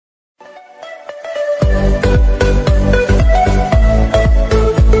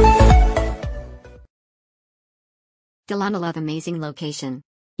Lanna love amazing location.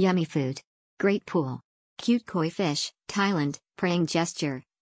 Yummy food. Great pool. Cute koi fish, Thailand, praying gesture.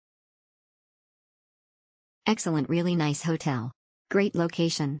 Excellent really nice hotel. Great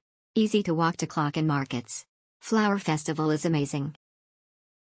location. Easy to walk to clock and markets. Flower festival is amazing.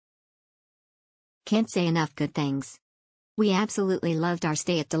 Can't say enough good things. We absolutely loved our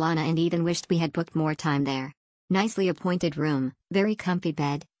stay at Lanna and even wished we had booked more time there. Nicely appointed room, very comfy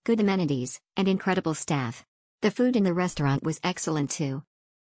bed, good amenities, and incredible staff. The food in the restaurant was excellent too.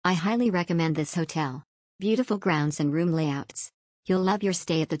 I highly recommend this hotel. Beautiful grounds and room layouts. You'll love your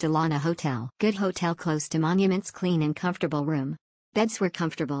stay at the Lanna Hotel. Good hotel close to monuments, clean and comfortable room. Beds were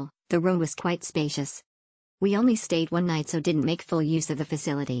comfortable, the room was quite spacious. We only stayed one night so didn't make full use of the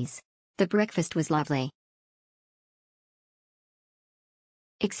facilities. The breakfast was lovely.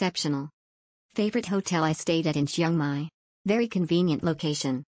 Exceptional. Favorite hotel I stayed at in Chiang Mai. Very convenient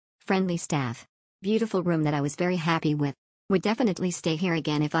location. Friendly staff. Beautiful room that I was very happy with. Would definitely stay here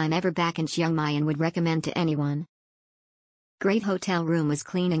again if I'm ever back in Chiang Mai and would recommend to anyone. Great hotel room was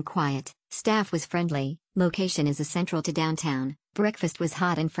clean and quiet, staff was friendly, location is central to downtown, breakfast was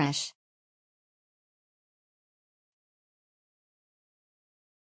hot and fresh.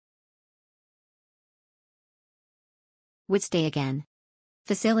 Would stay again.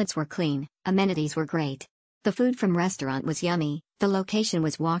 Facilities were clean, amenities were great. The food from restaurant was yummy, the location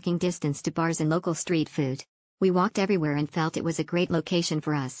was walking distance to bars and local street food. We walked everywhere and felt it was a great location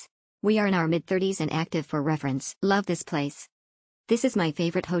for us. We are in our mid-30s and active for reference. Love this place. This is my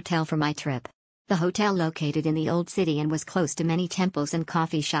favorite hotel for my trip. The hotel located in the old city and was close to many temples and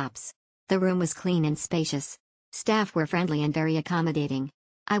coffee shops. The room was clean and spacious. Staff were friendly and very accommodating.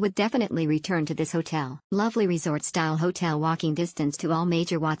 I would definitely return to this hotel. Lovely resort-style hotel walking distance to all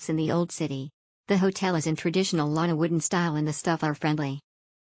major wats in the old city. The hotel is in traditional Lanna wooden style and the staff are friendly.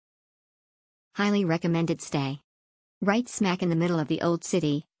 Highly recommended stay. Right smack in the middle of the old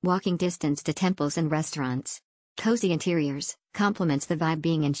city, walking distance to temples and restaurants. Cozy interiors, complements the vibe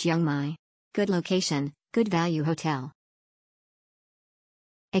being in Chiang Mai. Good location, good value hotel.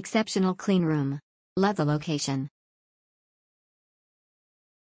 Exceptional clean room. Love the location.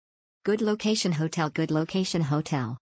 Good location hotel. Good location hotel.